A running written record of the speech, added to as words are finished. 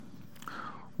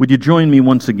Would you join me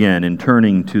once again in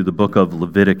turning to the book of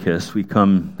Leviticus? We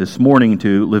come this morning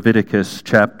to Leviticus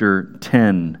chapter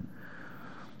 10.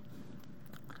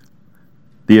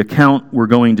 The account we're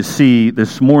going to see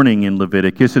this morning in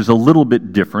Leviticus is a little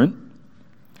bit different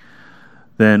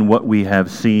than what we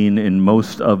have seen in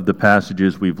most of the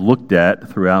passages we've looked at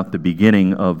throughout the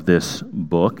beginning of this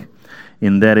book,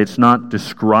 in that it's not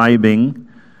describing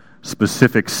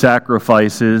specific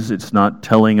sacrifices. It's not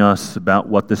telling us about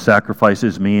what the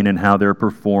sacrifices mean and how they're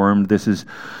performed. This is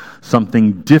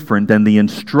something different than the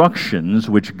instructions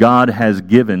which God has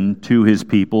given to his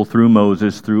people through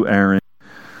Moses, through Aaron,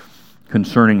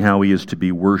 concerning how he is to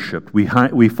be worshipped. We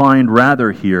find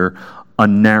rather here a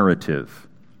narrative.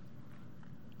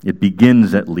 It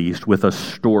begins at least with a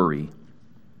story.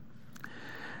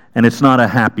 And it's not a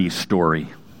happy story.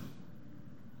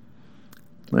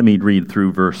 Let me read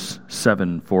through verse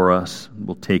 7 for us.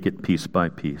 We'll take it piece by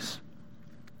piece.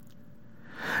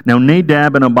 Now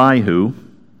Nadab and Abihu,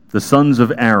 the sons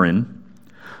of Aaron,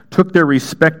 took their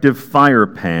respective fire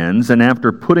pans, and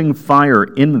after putting fire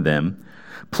in them,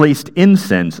 placed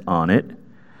incense on it,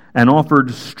 and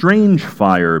offered strange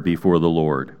fire before the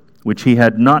Lord, which he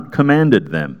had not commanded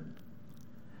them.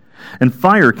 And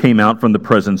fire came out from the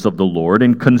presence of the Lord,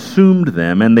 and consumed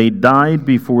them, and they died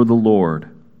before the Lord.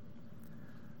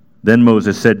 Then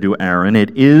Moses said to Aaron,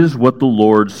 "It is what the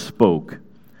Lord spoke,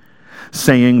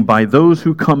 saying, 'By those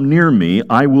who come near me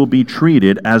I will be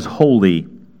treated as holy,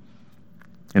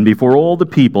 and before all the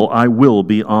people I will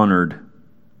be honored.'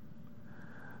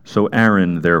 So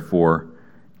Aaron, therefore,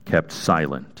 kept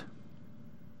silent.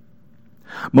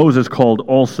 Moses called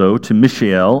also to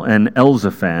Mishael and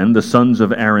Elzaphan, the sons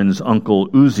of Aaron's uncle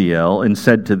Uzziel, and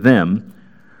said to them,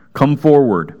 'Come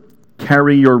forward.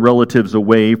 Carry your relatives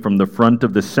away from the front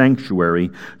of the sanctuary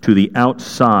to the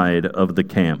outside of the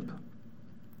camp.'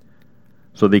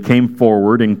 So they came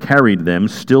forward and carried them,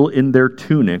 still in their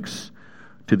tunics,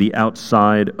 to the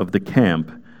outside of the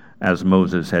camp, as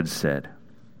Moses had said.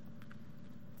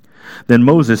 Then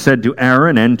Moses said to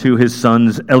Aaron and to his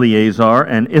sons Eleazar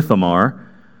and Ithamar,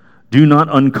 'Do not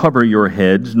uncover your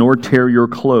heads, nor tear your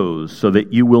clothes, so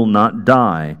that you will not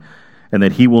die, and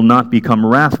that he will not become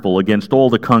wrathful against all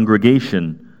the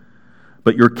congregation.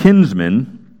 But your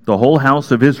kinsmen, the whole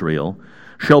house of Israel,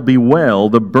 shall bewail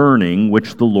the burning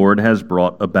which the Lord has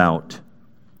brought about.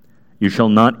 You shall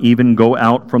not even go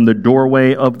out from the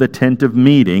doorway of the tent of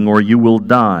meeting, or you will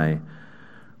die,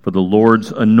 for the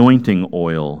Lord's anointing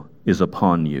oil is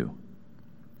upon you.'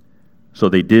 So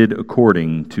they did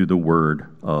according to the word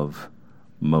of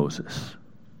Moses."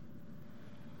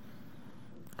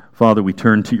 Father, we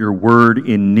turn to your word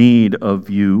in need of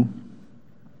you.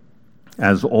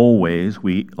 As always,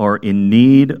 we are in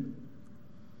need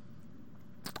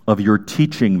of your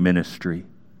teaching ministry.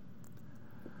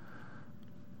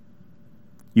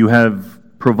 You have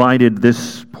provided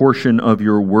this portion of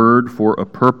your word for a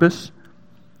purpose,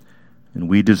 and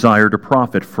we desire to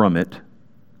profit from it.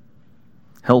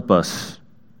 Help us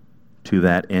to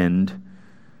that end.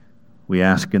 We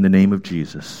ask in the name of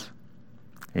Jesus.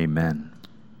 Amen.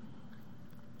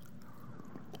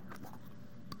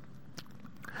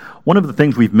 One of the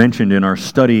things we've mentioned in our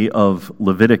study of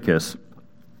Leviticus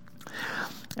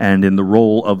and in the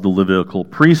role of the Levitical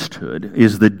priesthood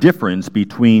is the difference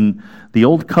between the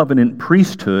Old Covenant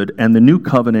priesthood and the New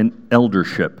Covenant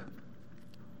eldership.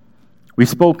 We've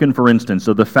spoken, for instance,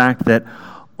 of the fact that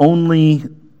only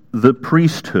the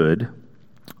priesthood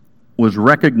was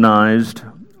recognized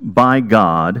by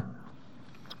God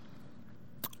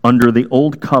under the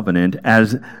Old Covenant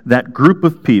as that group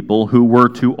of people who were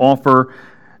to offer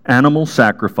animal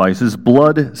sacrifices,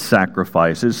 blood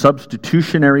sacrifices,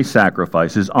 substitutionary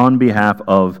sacrifices on behalf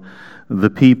of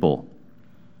the people.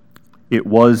 It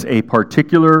was a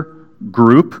particular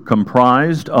group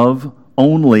comprised of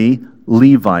only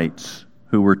Levites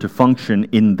who were to function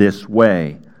in this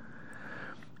way.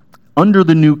 Under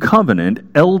the New Covenant,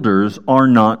 elders are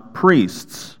not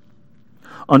priests.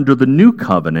 Under the New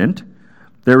Covenant,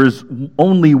 there is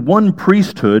only one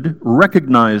priesthood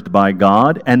recognized by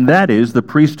God, and that is the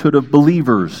priesthood of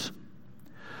believers.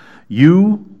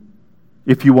 You,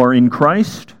 if you are in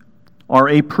Christ, are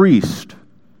a priest.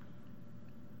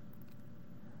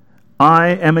 I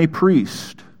am a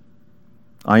priest.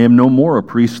 I am no more a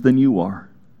priest than you are.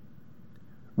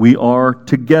 We are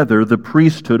together the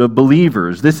priesthood of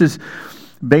believers. This is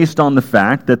based on the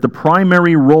fact that the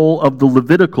primary role of the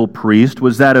Levitical priest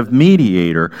was that of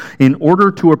mediator. In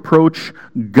order to approach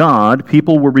God,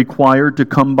 people were required to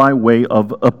come by way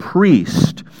of a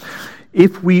priest.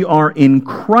 If we are in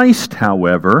Christ,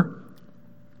 however,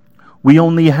 We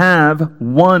only have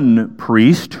one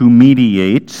priest who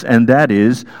mediates, and that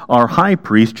is our high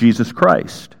priest, Jesus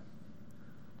Christ.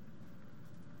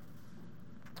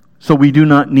 So we do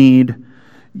not need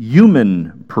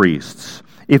human priests.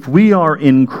 If we are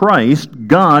in Christ,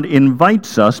 God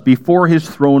invites us before His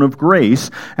throne of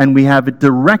grace, and we have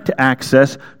direct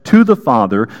access to the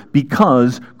Father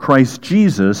because Christ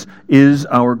Jesus is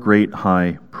our great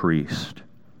high priest.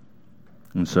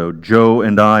 And so Joe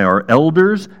and I are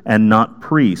elders and not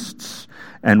priests.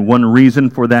 And one reason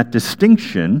for that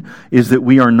distinction is that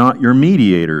we are not your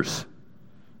mediators.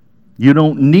 You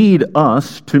don't need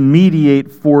us to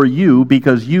mediate for you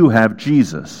because you have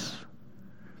Jesus.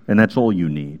 And that's all you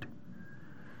need.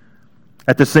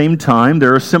 At the same time,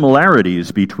 there are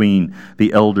similarities between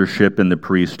the eldership and the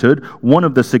priesthood. One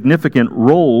of the significant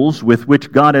roles with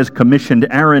which God has commissioned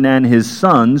Aaron and his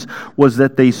sons was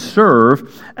that they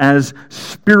serve as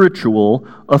spiritual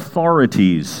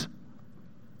authorities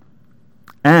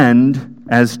and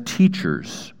as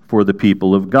teachers for the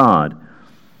people of God.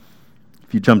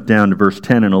 If you jump down to verse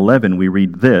 10 and 11, we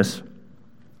read this: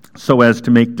 so as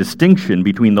to make distinction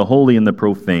between the holy and the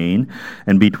profane,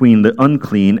 and between the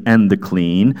unclean and the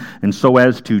clean, and so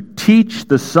as to teach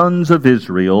the sons of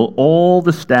Israel all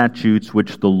the statutes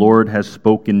which the Lord has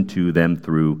spoken to them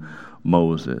through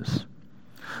Moses.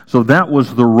 So that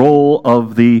was the role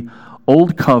of the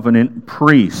Old Covenant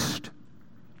priest.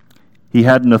 He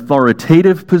had an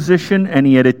authoritative position and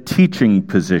he had a teaching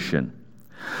position.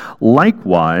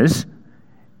 Likewise,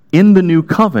 in the New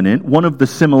Covenant, one of the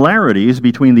similarities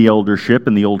between the eldership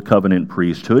and the Old Covenant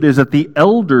priesthood is that the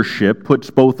eldership puts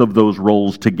both of those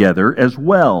roles together as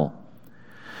well.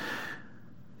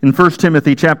 In 1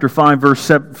 Timothy chapter 5,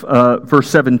 verse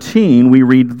 17, we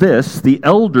read this: the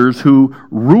elders who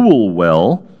rule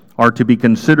well are to be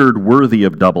considered worthy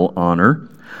of double honor,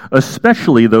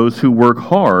 especially those who work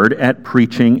hard at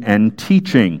preaching and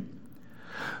teaching.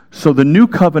 So the New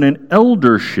Covenant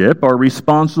eldership are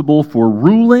responsible for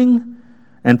ruling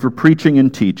and for preaching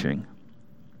and teaching.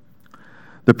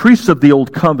 The priests of the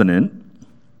Old Covenant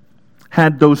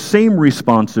had those same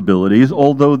responsibilities,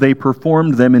 although they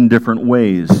performed them in different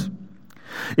ways.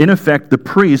 In effect, the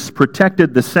priests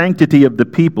protected the sanctity of the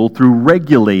people through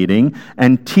regulating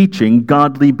and teaching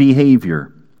godly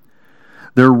behavior.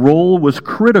 Their role was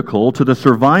critical to the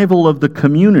survival of the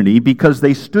community because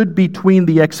they stood between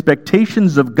the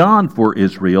expectations of God for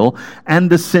Israel and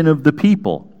the sin of the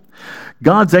people.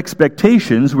 God's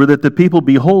expectations were that the people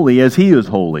be holy as He is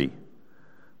holy.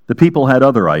 The people had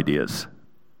other ideas.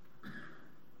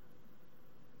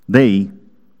 They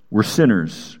were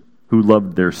sinners who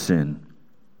loved their sin.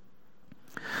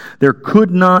 There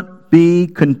could not be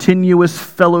continuous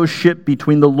fellowship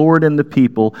between the Lord and the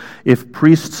people if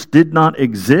priests did not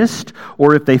exist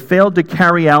or if they failed to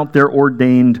carry out their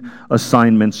ordained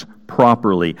assignments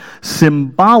properly.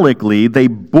 Symbolically, they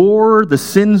bore the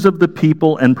sins of the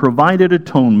people and provided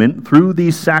atonement through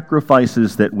these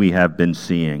sacrifices that we have been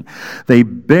seeing. They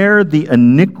bear the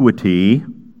iniquity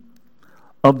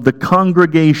of the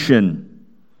congregation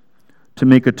to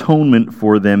make atonement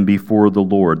for them before the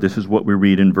Lord. This is what we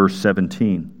read in verse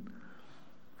 17.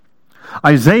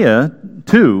 Isaiah,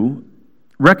 too,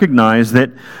 recognized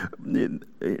this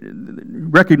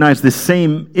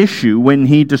same issue when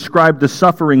he described the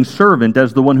suffering servant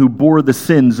as the one who bore the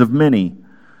sins of many.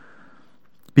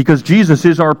 Because Jesus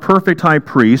is our perfect high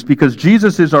priest, because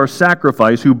Jesus is our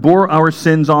sacrifice who bore our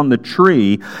sins on the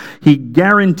tree, He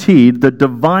guaranteed the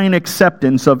divine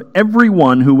acceptance of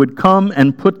everyone who would come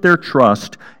and put their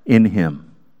trust in Him.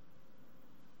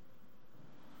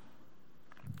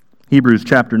 Hebrews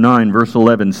chapter 9, verse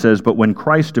 11 says, "But when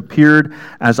Christ appeared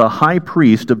as a high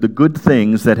priest of the good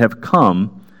things that have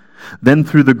come, then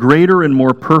through the greater and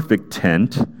more perfect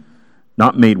tent,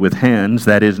 not made with hands,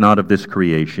 that is, not of this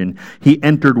creation, He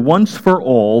entered once for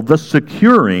all, thus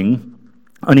securing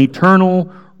an eternal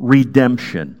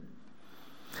redemption."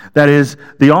 That is,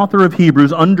 the author of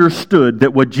Hebrews understood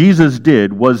that what Jesus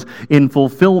did was in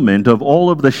fulfillment of all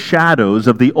of the shadows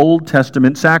of the Old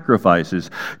Testament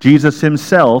sacrifices. Jesus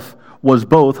Himself was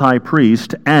both high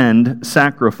priest and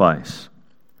sacrifice.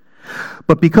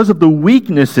 But because of the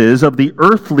weaknesses of the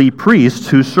earthly priests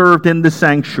who served in the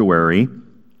sanctuary,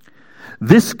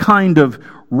 this kind of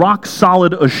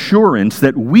rock-solid assurance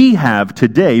that we have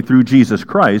today through Jesus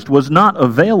Christ was not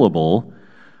available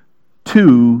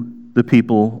to the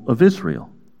people of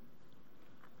Israel.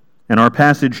 And our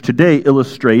passage today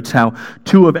illustrates how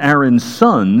two of Aaron's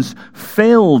sons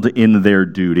failed in their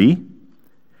duty,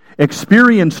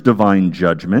 experienced divine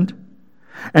judgment,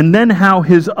 and then how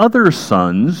his other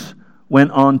sons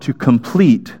went on to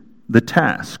complete the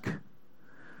task.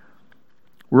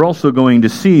 we're also going to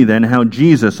see then how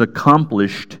Jesus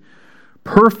accomplished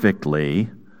perfectly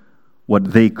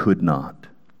what they could not.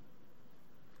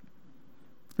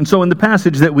 And so in the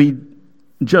passage that we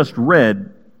just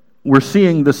read, we're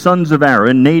seeing the sons of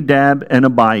Aaron, Nadab and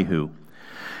Abihu,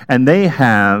 and they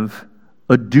have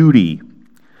a duty.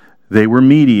 They were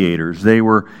mediators. They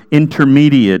were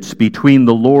intermediates between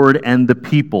the Lord and the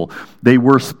people. They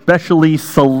were specially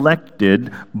selected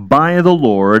by the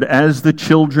Lord as the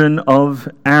children of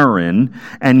Aaron,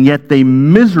 and yet they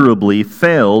miserably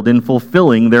failed in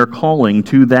fulfilling their calling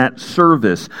to that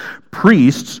service.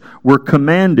 Priests were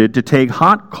commanded to take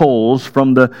hot coals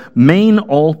from the main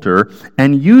altar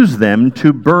and use them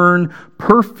to burn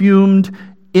perfumed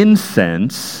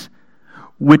incense,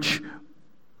 which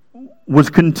was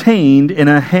contained in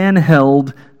a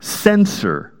handheld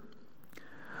censer.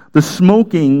 The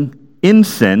smoking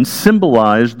incense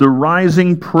symbolized the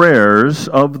rising prayers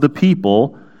of the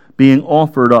people being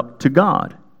offered up to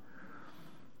God.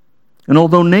 And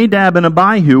although Nadab and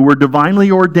Abihu were divinely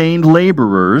ordained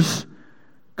laborers,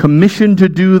 commissioned to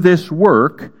do this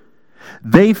work,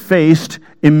 they faced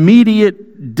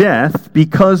immediate death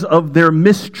because of their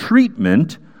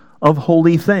mistreatment of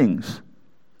holy things.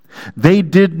 They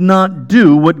did not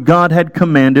do what God had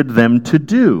commanded them to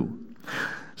do.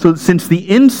 So since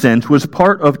the incense was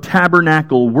part of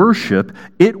tabernacle worship,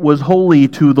 it was holy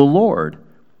to the Lord.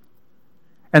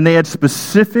 And they had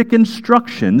specific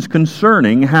instructions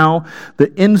concerning how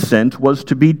the incense was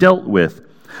to be dealt with.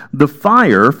 The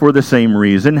fire, for the same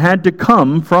reason, had to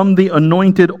come from the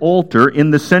anointed altar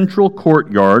in the central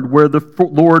courtyard where the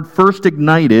Lord first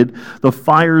ignited the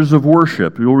fires of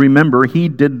worship. You'll remember he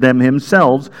did them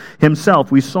himself.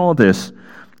 We saw this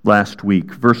last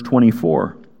week, verse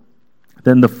 24.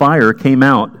 Then the fire came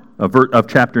out of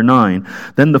chapter 9.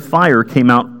 Then the fire came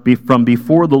out from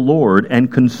before the Lord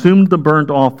and consumed the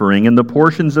burnt offering and the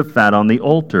portions of fat on the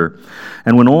altar.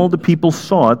 And when all the people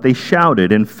saw it, they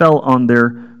shouted and fell on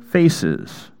their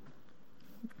faces.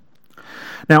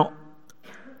 Now,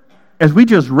 as we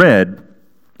just read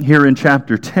here in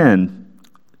chapter 10,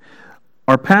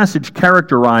 our passage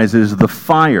characterizes the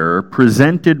fire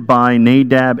presented by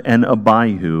Nadab and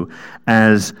Abihu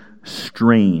as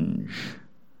strange,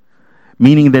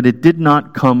 meaning that it did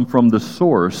not come from the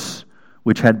source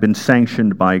which had been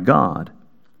sanctioned by God.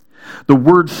 The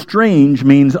word strange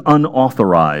means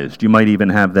unauthorized. You might even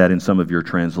have that in some of your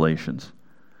translations.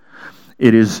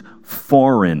 It is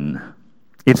foreign.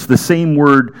 It's the same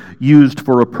word used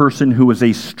for a person who is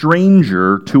a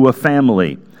stranger to a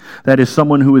family. That is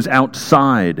someone who is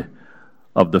outside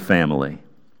of the family.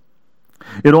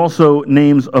 It also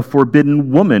names a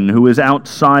forbidden woman who is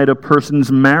outside a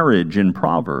person's marriage in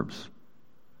Proverbs.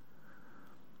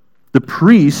 The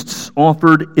priests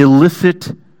offered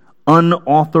illicit,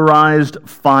 unauthorized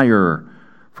fire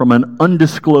from an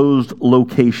undisclosed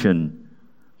location.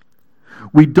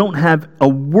 We don't have a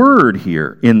word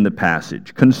here in the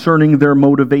passage concerning their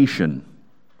motivation.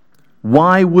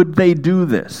 Why would they do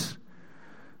this?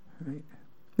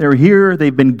 They're here,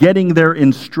 they've been getting their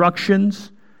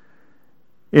instructions.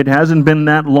 It hasn't been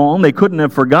that long. They couldn't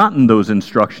have forgotten those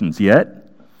instructions yet.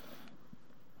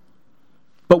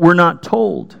 But we're not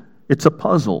told. It's a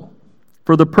puzzle.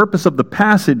 For the purpose of the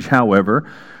passage,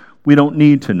 however, we don't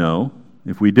need to know.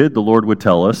 If we did, the Lord would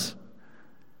tell us.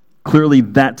 Clearly,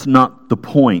 that's not the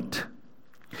point.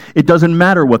 It doesn't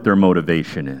matter what their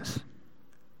motivation is.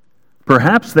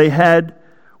 Perhaps they had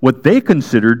what they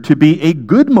considered to be a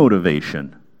good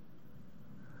motivation.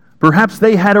 Perhaps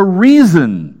they had a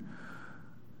reason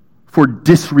for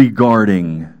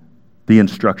disregarding the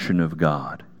instruction of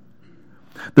God.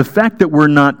 The fact that we're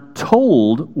not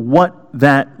told what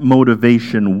that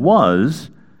motivation was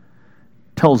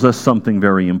tells us something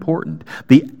very important.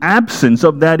 The absence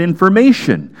of that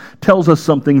information tells us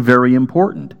something very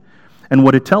important. And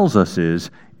what it tells us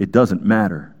is, it doesn't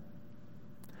matter.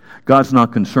 God's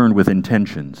not concerned with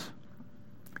intentions.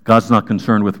 God's not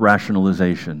concerned with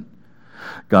rationalization.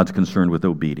 God's concerned with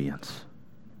obedience.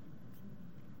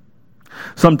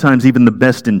 Sometimes even the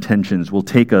best intentions will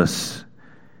take us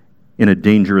in a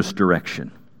dangerous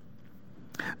direction.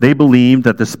 They believed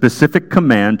that the specific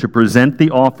command to present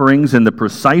the offerings in the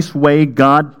precise way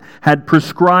God had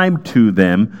prescribed to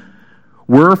them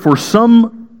were, for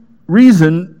some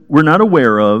reason we're not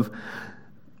aware of,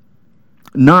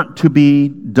 not to be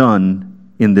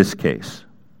done in this case.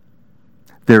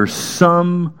 There's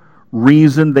some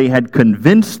reason they had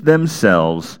convinced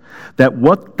themselves that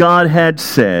what God had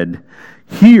said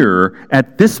here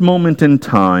at this moment in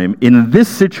time, in this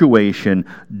situation,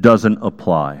 doesn't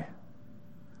apply.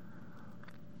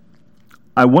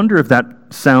 I wonder if that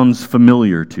sounds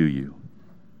familiar to you.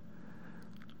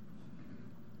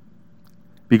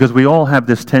 Because we all have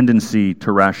this tendency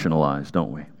to rationalize,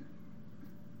 don't we?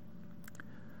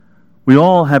 We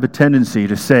all have a tendency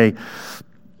to say,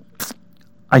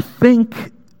 I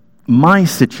think my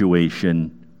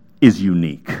situation is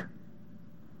unique.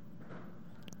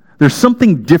 There's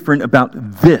something different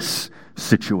about this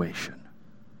situation.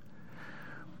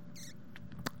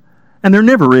 And there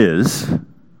never is.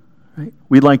 Right?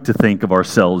 We like to think of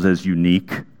ourselves as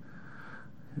unique.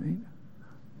 Right?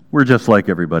 We're just like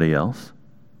everybody else.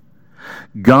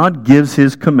 God gives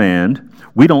His command.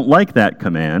 We don't like that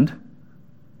command.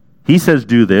 He says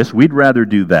do this. We'd rather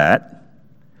do that.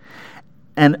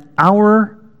 And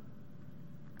our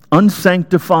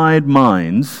unsanctified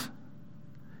minds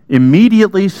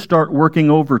immediately start working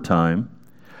overtime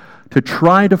to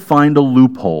try to find a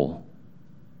loophole.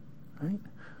 Right?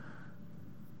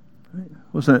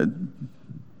 Wasn't it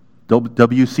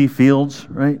W.C. Fields,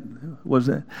 right?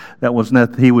 Wasn't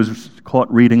that he was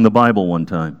caught reading the Bible one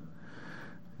time.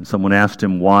 And someone asked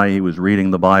him why he was reading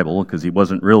the Bible, because he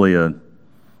wasn't really a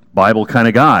Bible kind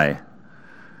of guy.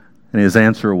 And his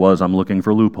answer was, I'm looking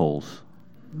for loopholes.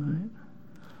 Right?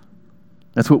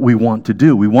 That's what we want to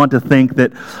do. We want to think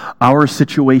that our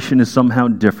situation is somehow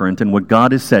different and what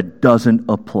God has said doesn't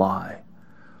apply.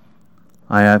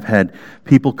 I have had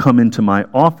people come into my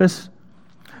office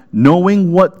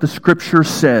knowing what the Scripture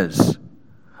says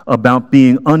about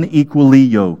being unequally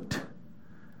yoked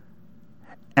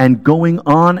and going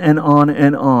on and on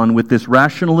and on with this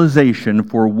rationalization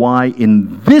for why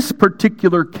in this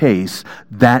particular case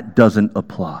that doesn't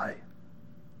apply.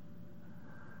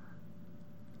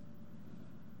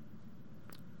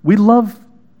 We love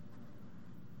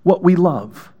what we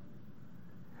love.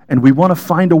 And we want to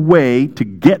find a way to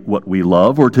get what we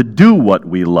love or to do what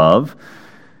we love.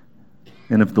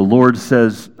 And if the Lord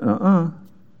says, then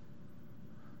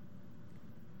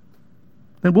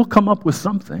we'll come up with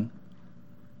something.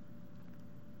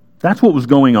 That's what was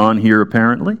going on here,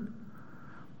 apparently.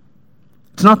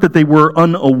 It's not that they were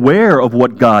unaware of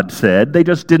what God said. They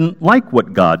just didn't like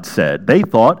what God said. They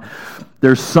thought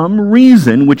there's some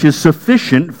reason which is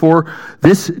sufficient for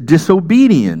this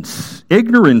disobedience.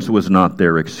 Ignorance was not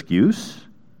their excuse.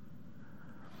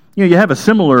 You have a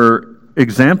similar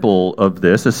example of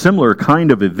this, a similar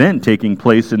kind of event taking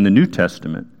place in the New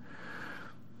Testament.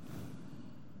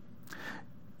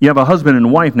 You have a husband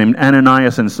and wife named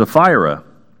Ananias and Sapphira.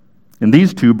 And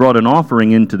these two brought an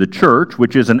offering into the church,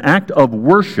 which is an act of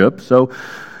worship. So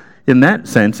in that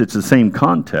sense, it's the same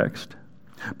context.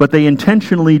 But they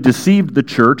intentionally deceived the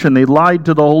church and they lied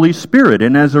to the Holy Spirit.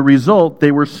 And as a result,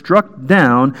 they were struck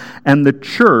down and the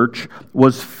church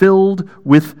was filled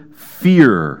with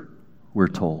fear, we're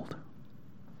told.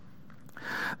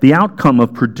 The outcome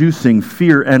of producing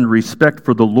fear and respect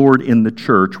for the Lord in the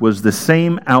church was the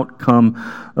same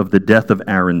outcome of the death of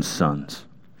Aaron's sons.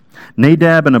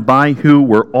 Nadab and Abihu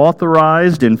were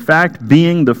authorized, in fact,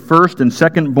 being the first and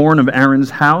second born of Aaron's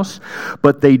house,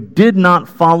 but they did not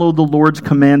follow the Lord's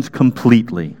commands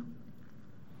completely.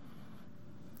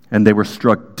 And they were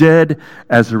struck dead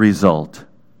as a result.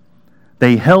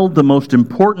 They held the most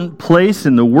important place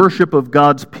in the worship of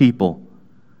God's people.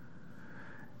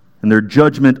 And their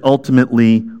judgment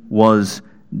ultimately was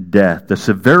death. The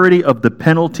severity of the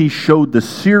penalty showed the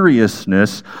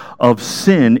seriousness of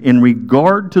sin in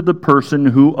regard to the person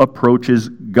who approaches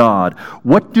God.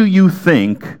 What do you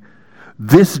think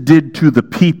this did to the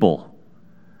people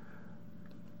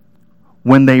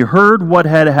when they heard what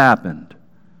had happened,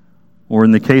 or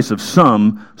in the case of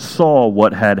some, saw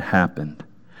what had happened?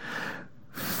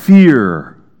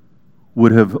 Fear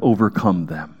would have overcome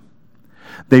them.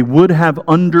 They would have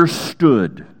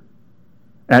understood.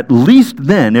 At least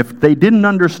then, if they didn't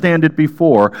understand it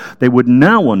before, they would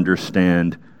now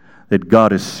understand that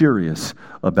God is serious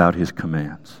about His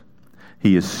commands.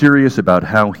 He is serious about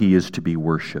how He is to be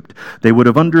worshipped. They would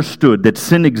have understood that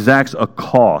sin exacts a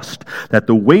cost, that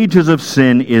the wages of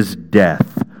sin is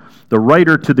death. The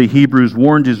writer to the Hebrews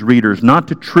warned his readers not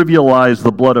to trivialize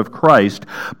the blood of Christ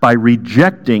by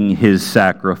rejecting His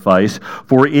sacrifice,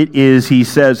 for it is, he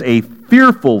says, a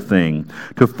fearful thing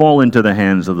to fall into the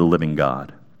hands of the living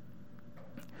God.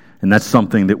 And that's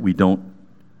something that we don't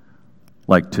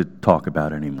like to talk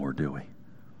about anymore, do we?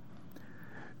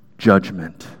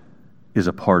 Judgment is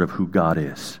a part of who God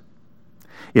is.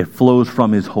 It flows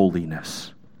from His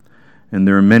holiness. And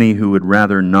there are many who would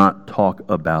rather not talk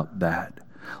about that.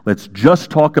 Let's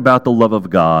just talk about the love of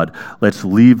God. Let's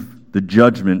leave the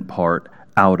judgment part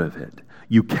out of it.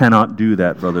 You cannot do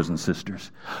that, brothers and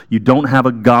sisters. You don't have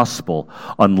a gospel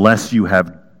unless you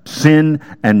have sin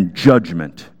and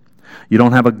judgment. You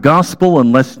don't have a gospel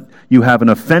unless you have an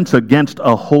offense against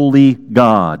a holy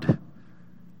God.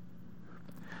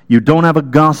 You don't have a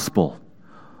gospel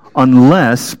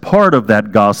unless part of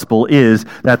that gospel is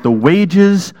that the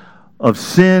wages of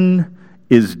sin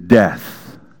is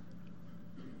death.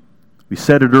 We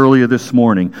said it earlier this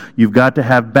morning. You've got to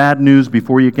have bad news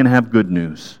before you can have good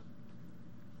news.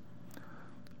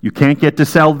 You can't get to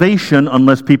salvation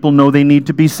unless people know they need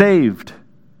to be saved.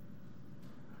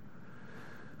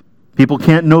 People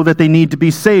can't know that they need to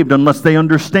be saved unless they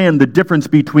understand the difference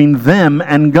between them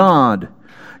and God.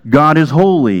 God is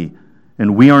holy,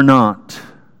 and we are not.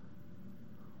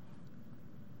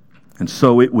 And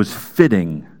so it was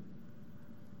fitting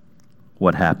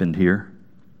what happened here.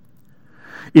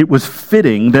 It was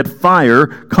fitting that fire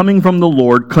coming from the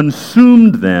Lord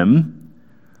consumed them,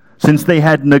 since they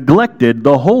had neglected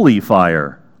the holy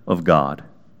fire of God.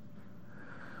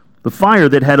 The fire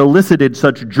that had elicited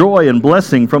such joy and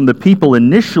blessing from the people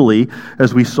initially,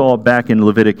 as we saw back in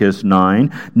Leviticus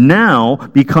 9, now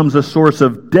becomes a source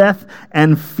of death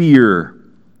and fear.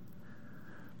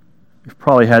 You've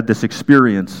probably had this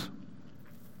experience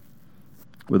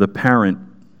with a parent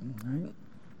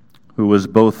who was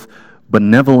both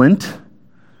benevolent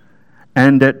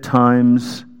and at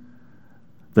times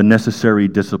the necessary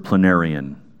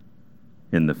disciplinarian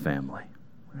in the family.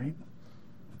 Right?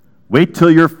 Wait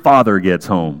till your father gets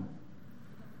home.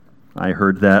 I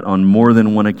heard that on more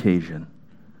than one occasion.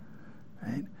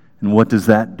 Right? And what does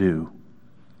that do?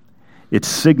 It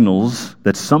signals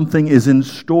that something is in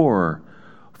store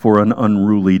for an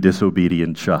unruly,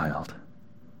 disobedient child.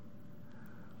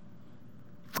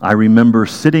 I remember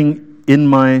sitting in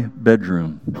my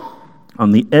bedroom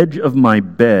on the edge of my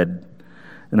bed,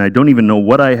 and I don't even know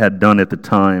what I had done at the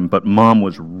time, but Mom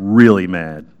was really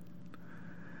mad.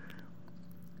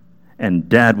 And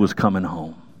Dad was coming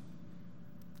home.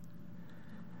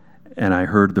 And I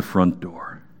heard the front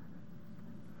door.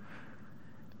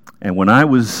 And when I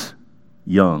was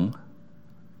young,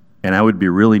 and I would be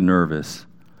really nervous,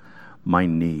 my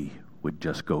knee would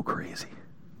just go crazy.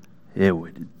 It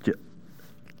would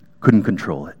couldn't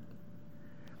control it.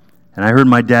 And I heard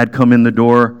my dad come in the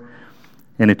door,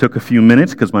 and it took a few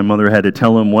minutes because my mother had to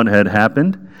tell him what had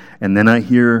happened. And then I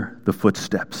hear the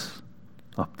footsteps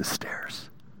up the stairs.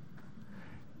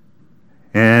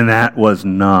 And that was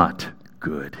not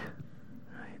good.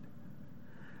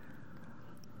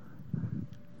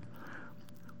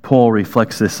 Paul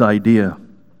reflects this idea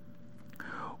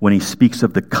when he speaks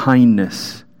of the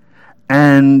kindness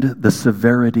and the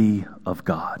severity of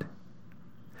God.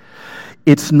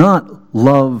 It's not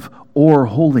love or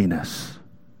holiness.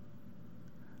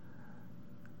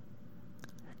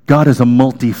 God is a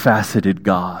multifaceted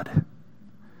God.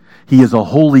 He is a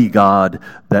holy God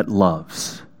that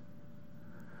loves.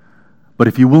 But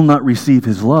if you will not receive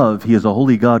His love, He is a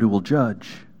holy God who will judge.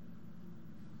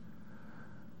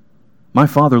 My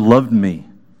Father loved me.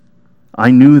 I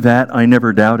knew that. I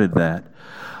never doubted that.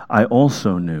 I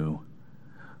also knew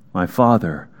my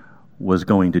Father was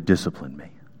going to discipline me.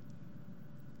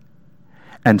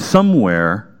 And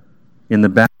somewhere in the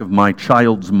back of my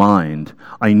child's mind,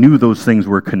 I knew those things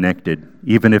were connected,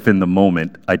 even if in the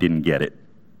moment I didn't get it.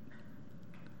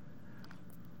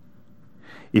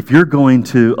 If you're going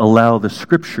to allow the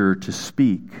Scripture to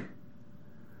speak,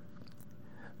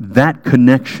 that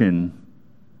connection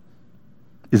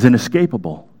is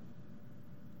inescapable.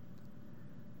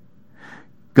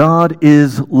 God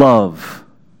is love,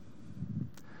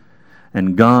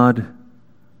 and God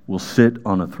will sit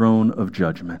on a throne of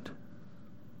judgment.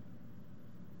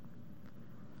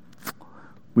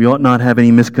 We ought not have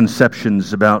any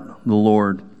misconceptions about the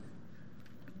Lord.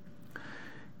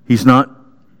 He's not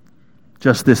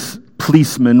just this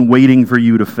policeman waiting for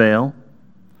you to fail.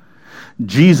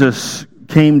 Jesus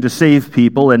came to save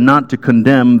people and not to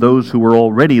condemn those who were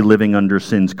already living under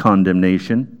sin's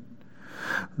condemnation.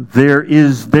 There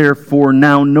is therefore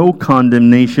now no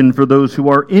condemnation for those who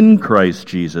are in Christ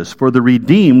Jesus. For the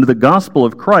redeemed, the gospel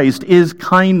of Christ is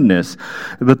kindness.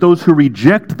 But those who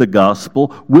reject the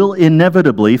gospel will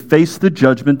inevitably face the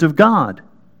judgment of God.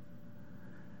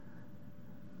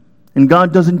 And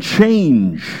God doesn't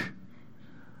change.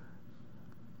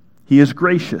 He is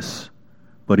gracious,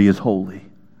 but He is holy.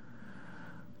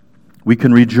 We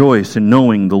can rejoice in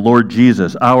knowing the Lord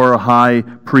Jesus, our high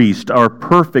priest, our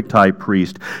perfect high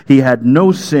priest. He had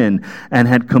no sin and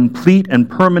had complete and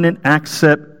permanent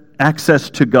access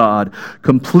to God,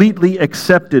 completely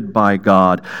accepted by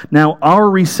God. Now, our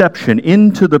reception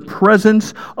into the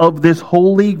presence of this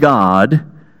holy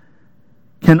God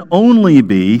can only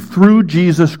be through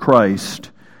Jesus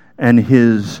Christ and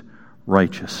His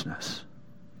righteousness.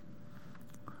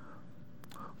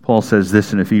 Paul says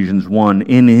this in Ephesians 1,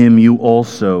 "In Him you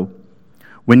also,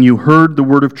 when you heard the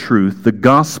word of truth, the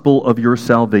gospel of your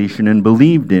salvation, and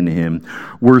believed in him,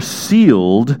 were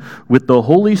sealed with the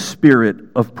Holy Spirit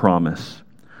of promise,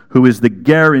 who is the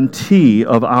guarantee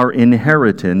of our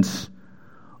inheritance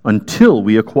until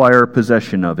we acquire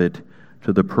possession of it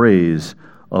to the praise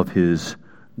of his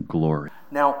glory.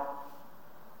 Now,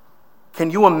 can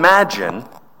you imagine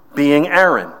being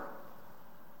Aaron?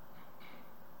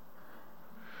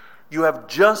 You have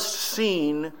just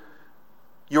seen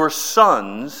your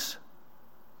sons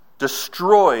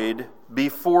destroyed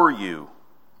before you,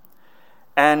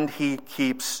 and he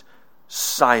keeps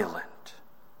silent.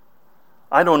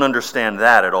 I don't understand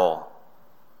that at all.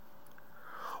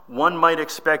 One might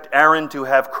expect Aaron to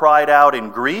have cried out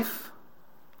in grief,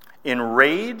 in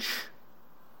rage,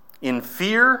 in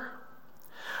fear,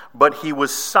 but he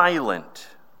was silent.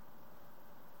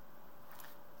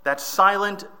 That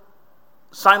silence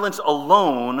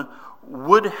alone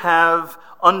would have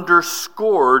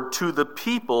underscored to the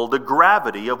people the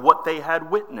gravity of what they had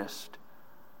witnessed.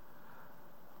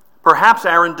 Perhaps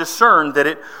Aaron discerned that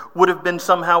it would have been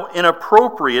somehow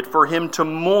inappropriate for him to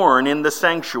mourn in the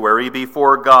sanctuary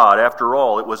before God. After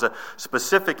all, it was a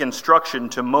specific instruction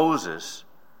to Moses,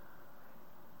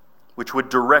 which would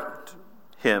direct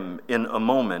him in a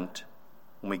moment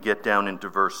when we get down into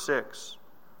verse 6.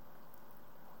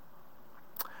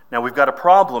 Now we've got a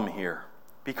problem here,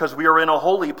 because we are in a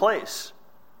holy place,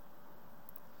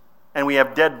 and we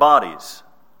have dead bodies.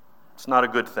 It's not a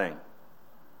good thing.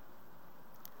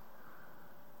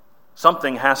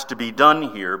 Something has to be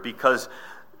done here, because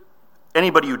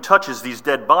anybody who touches these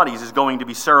dead bodies is going to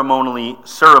be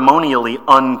ceremonially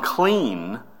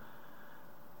unclean.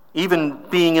 Even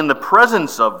being in the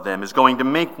presence of them is going to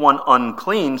make one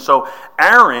unclean. So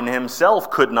Aaron himself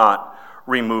could not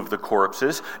remove the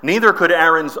corpses. Neither could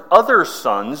Aaron's other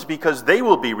sons, because they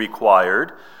will be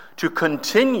required to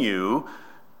continue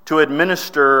to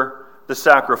administer the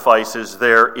sacrifices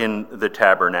there in the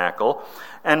tabernacle.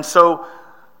 And so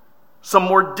some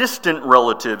more distant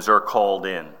relatives are called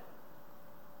in.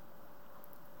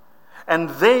 And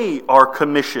they are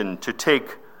commissioned to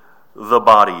take the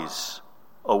bodies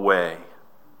away.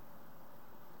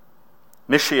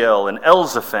 Mishael and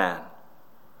Elzaphan,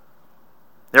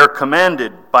 they're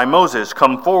commanded by Moses,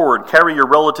 come forward, carry your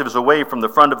relatives away from the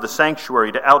front of the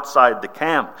sanctuary to outside the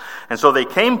camp. And so they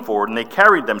came forward and they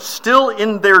carried them, still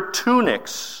in their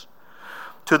tunics,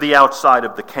 to the outside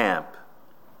of the camp.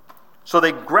 So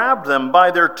they grabbed them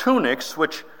by their tunics,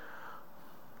 which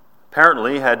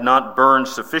apparently had not burned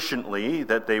sufficiently,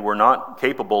 that they were not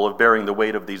capable of bearing the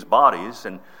weight of these bodies.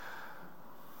 And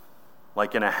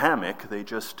like in a hammock, they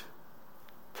just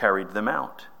carried them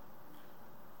out.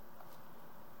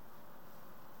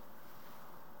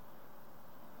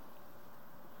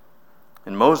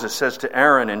 And Moses says to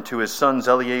Aaron and to his sons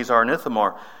Eleazar and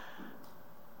Ithamar,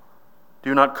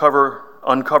 do not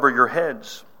uncover your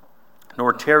heads,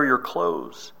 nor tear your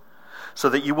clothes, so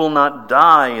that you will not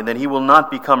die, and that he will not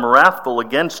become wrathful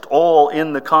against all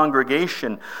in the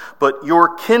congregation. But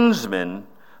your kinsmen,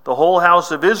 the whole house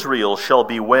of Israel, shall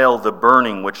bewail the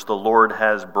burning which the Lord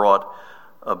has brought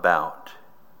about.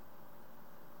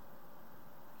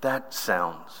 That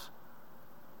sounds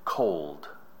cold,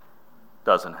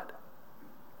 doesn't it?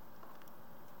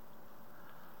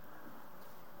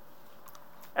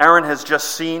 Aaron has just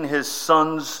seen his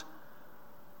sons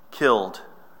killed.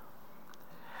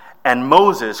 And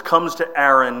Moses comes to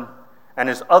Aaron and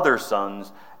his other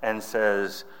sons and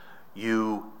says,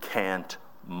 you can't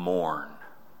mourn.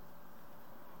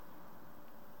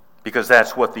 Because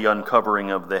that's what the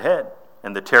uncovering of the head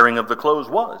and the tearing of the clothes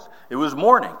was. It was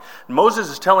mourning. And Moses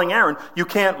is telling Aaron, you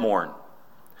can't mourn.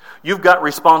 You've got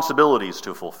responsibilities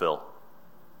to fulfill.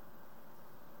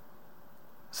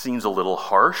 Seems a little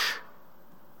harsh.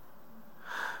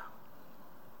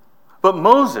 But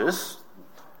Moses,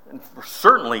 and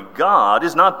certainly God,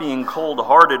 is not being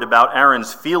cold-hearted about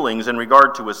Aaron's feelings in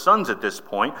regard to his sons at this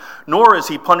point, nor is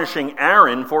he punishing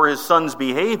Aaron for his son's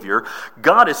behavior.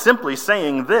 God is simply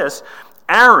saying this: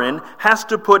 Aaron has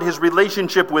to put his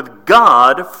relationship with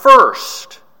God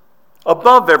first,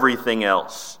 above everything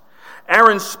else.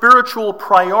 Aaron's spiritual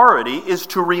priority is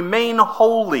to remain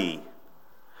holy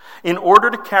in order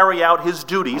to carry out his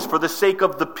duties for the sake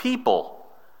of the people.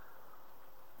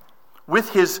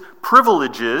 With his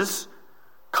privileges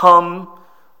come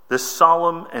this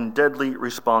solemn and deadly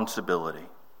responsibility.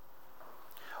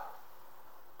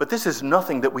 But this is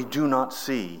nothing that we do not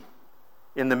see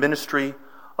in the ministry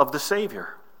of the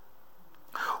Savior.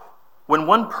 When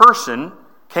one person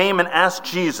came and asked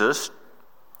Jesus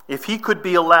if he could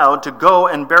be allowed to go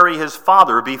and bury his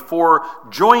father before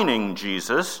joining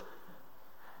Jesus,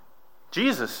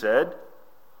 Jesus said,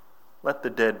 let the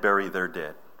dead bury their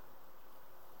dead.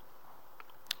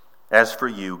 As for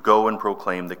you, go and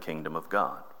proclaim the kingdom of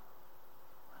God.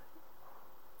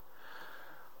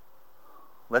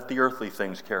 Let the earthly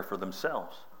things care for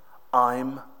themselves.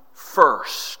 I'm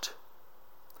first.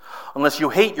 Unless you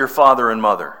hate your father and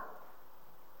mother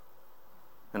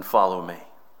and follow me,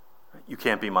 you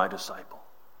can't be my disciple.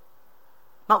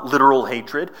 Not literal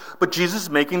hatred, but Jesus is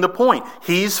making the point.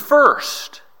 He's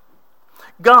first.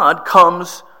 God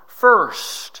comes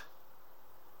first.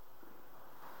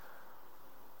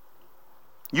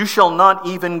 You shall not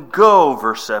even go,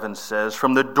 verse 7 says,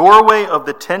 from the doorway of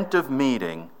the tent of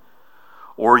meeting,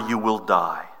 or you will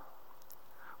die.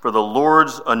 For the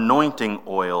Lord's anointing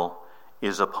oil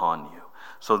is upon you.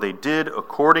 So they did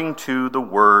according to the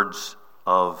words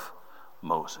of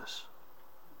Moses.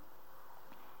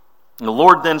 The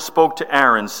Lord then spoke to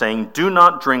Aaron, saying, do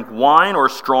not drink wine or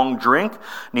strong drink,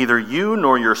 neither you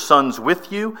nor your sons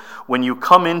with you, when you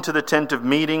come into the tent of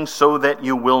meeting, so that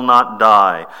you will not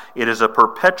die. It is a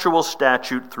perpetual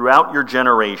statute throughout your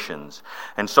generations,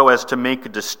 and so as to make a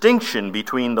distinction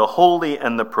between the holy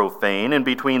and the profane, and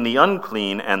between the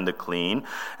unclean and the clean,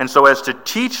 and so as to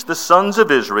teach the sons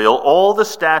of Israel all the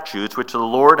statutes which the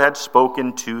Lord had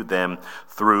spoken to them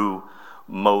through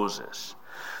Moses.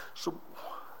 So,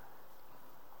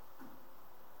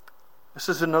 this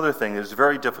is another thing that is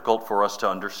very difficult for us to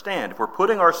understand. If we're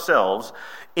putting ourselves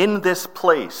in this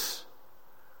place,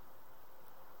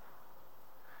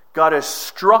 God has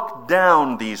struck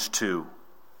down these two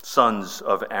sons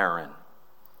of Aaron.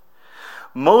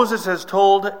 Moses has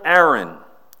told Aaron,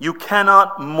 you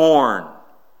cannot mourn.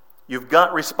 You've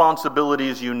got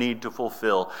responsibilities you need to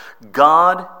fulfill.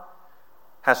 God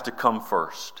has to come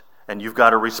first. And you've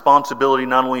got a responsibility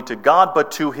not only to God,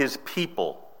 but to his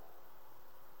people.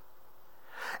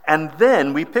 And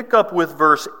then we pick up with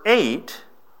verse 8,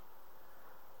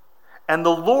 and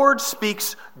the Lord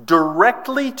speaks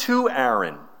directly to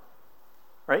Aaron.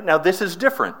 Right? Now this is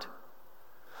different,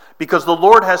 because the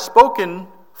Lord has spoken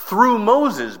through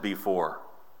Moses before.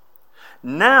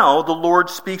 Now the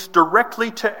Lord speaks directly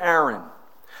to Aaron.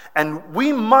 And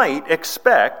we might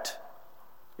expect,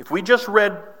 if we just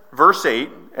read verse 8,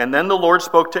 and then the Lord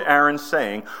spoke to Aaron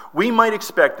saying, we might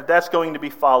expect that that's going to be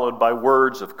followed by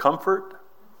words of comfort,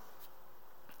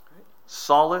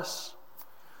 solace.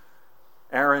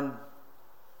 Aaron,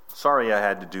 sorry I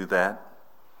had to do that.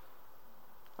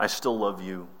 I still love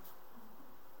you.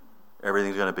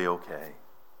 Everything's going to be okay.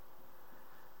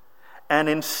 And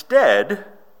instead,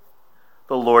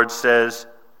 the Lord says,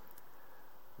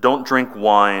 don't drink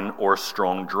wine or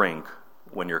strong drink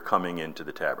when you're coming into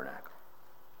the tabernacle.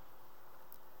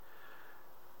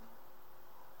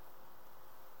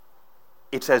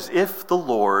 It's as if the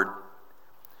Lord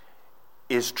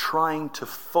is trying to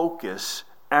focus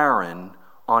Aaron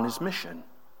on his mission.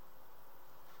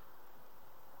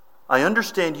 I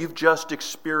understand you've just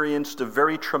experienced a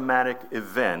very traumatic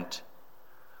event,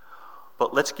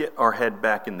 but let's get our head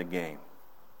back in the game.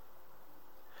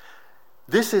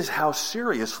 This is how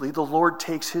seriously the Lord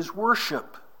takes his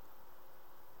worship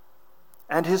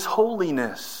and his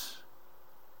holiness.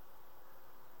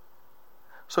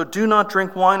 So do not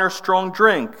drink wine or strong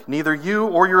drink, neither you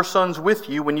or your sons with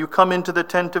you, when you come into the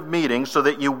tent of meeting, so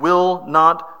that you will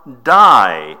not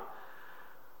die.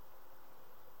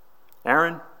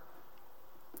 Aaron,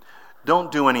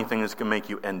 don't do anything that's going to make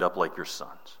you end up like your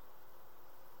sons.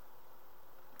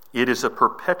 It is a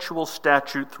perpetual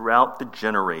statute throughout the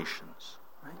generations.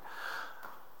 Right?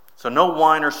 So no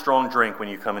wine or strong drink when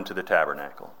you come into the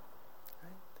tabernacle.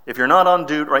 If you're not on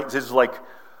duty, right, this is like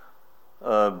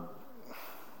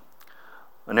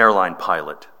an airline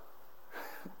pilot.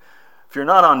 If you're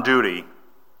not on duty,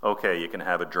 okay, you can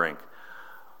have a drink.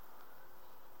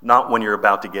 Not when you're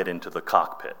about to get into the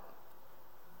cockpit.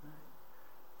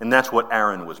 And that's what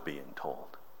Aaron was being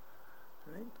told.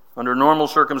 Right? Under normal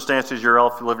circumstances, you're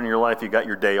out living your life, you got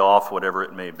your day off, whatever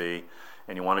it may be,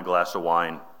 and you want a glass of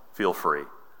wine, feel free.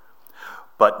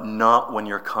 But not when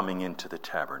you're coming into the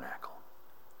tabernacle.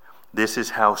 This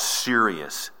is how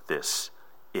serious this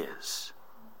is.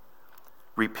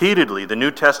 Repeatedly, the New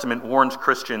Testament warns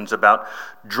Christians about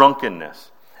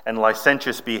drunkenness and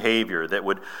licentious behavior that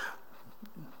would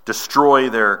destroy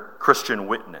their Christian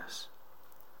witness.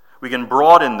 We can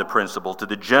broaden the principle to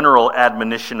the general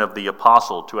admonition of the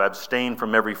apostle to abstain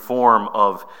from every form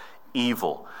of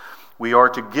evil. We are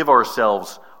to give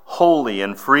ourselves wholly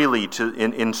and freely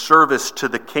in service to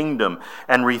the kingdom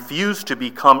and refuse to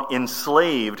become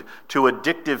enslaved to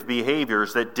addictive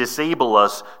behaviors that disable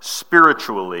us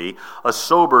spiritually. A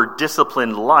sober,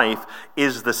 disciplined life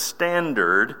is the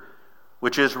standard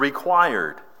which is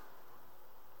required.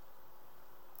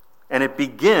 And it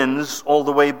begins all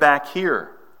the way back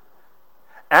here.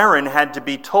 Aaron had to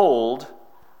be told,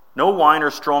 no wine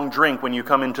or strong drink when you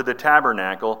come into the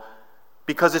tabernacle,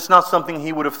 because it's not something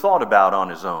he would have thought about on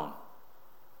his own.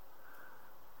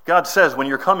 God says when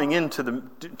you're coming in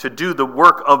to do the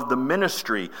work of the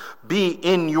ministry, be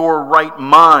in your right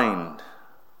mind.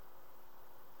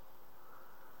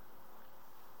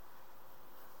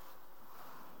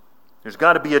 There's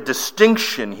got to be a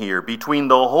distinction here between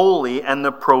the holy and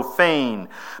the profane,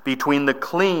 between the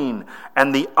clean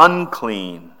and the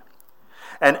unclean.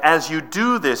 And as you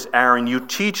do this, Aaron, you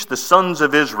teach the sons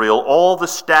of Israel all the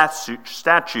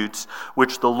statutes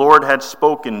which the Lord had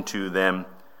spoken to them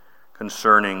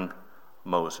concerning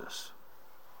Moses.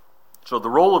 So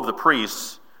the role of the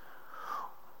priests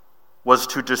was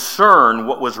to discern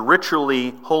what was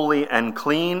ritually holy and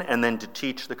clean, and then to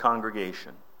teach the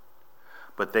congregation.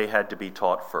 But they had to be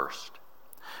taught first.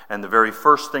 And the very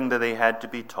first thing that they had to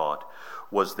be taught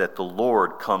was that the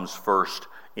Lord comes first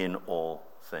in all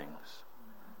things.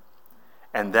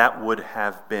 And that would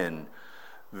have been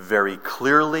very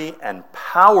clearly and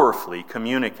powerfully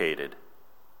communicated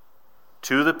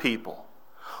to the people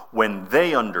when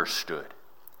they understood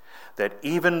that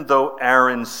even though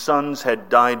Aaron's sons had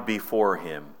died before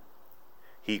him,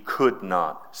 he could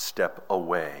not step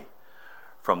away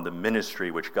from the ministry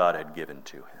which God had given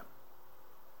to him.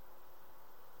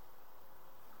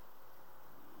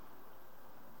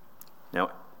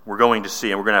 Now, we're going to see,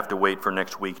 and we're going to have to wait for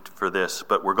next week for this,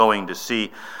 but we're going to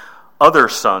see other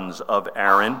sons of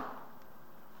Aaron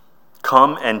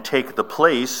come and take the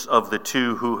place of the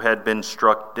two who had been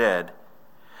struck dead.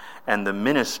 And the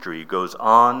ministry goes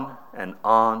on and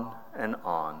on and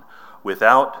on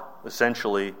without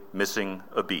essentially missing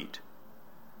a beat.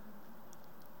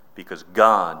 Because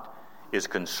God is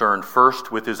concerned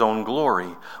first with his own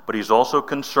glory, but he's also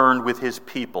concerned with his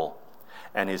people.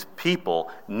 And his people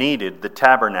needed the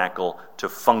tabernacle to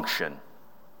function,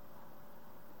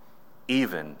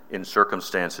 even in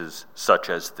circumstances such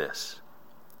as this.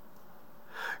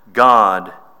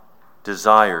 God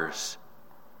desires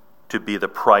to be the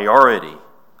priority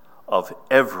of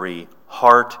every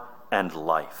heart and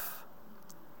life.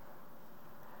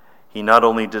 He not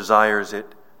only desires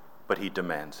it, but he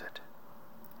demands it.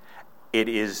 It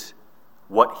is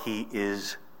what he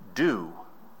is due.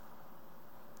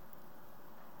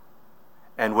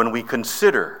 And when we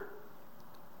consider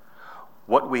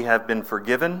what we have been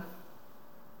forgiven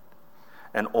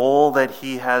and all that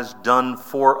he has done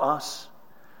for us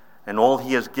and all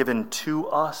he has given to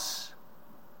us,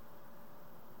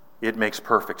 it makes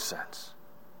perfect sense.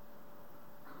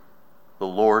 The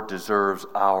Lord deserves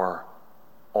our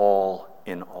all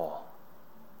in all.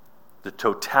 The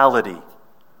totality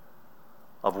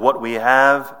of what we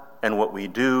have and what we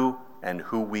do and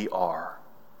who we are.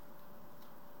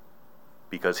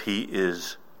 Because he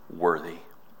is worthy.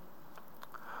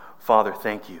 Father,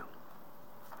 thank you.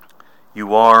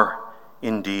 You are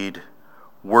indeed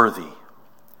worthy,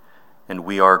 and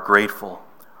we are grateful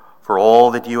for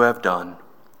all that you have done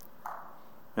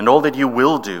and all that you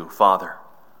will do, Father,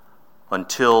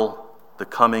 until the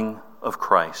coming of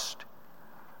Christ.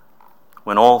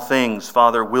 When all things,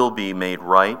 Father, will be made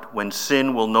right, when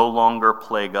sin will no longer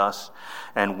plague us,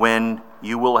 and when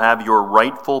you will have your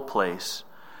rightful place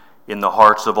in the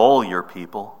hearts of all your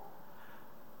people,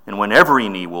 and when every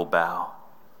knee will bow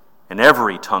and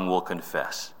every tongue will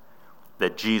confess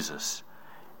that Jesus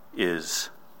is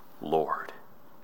Lord.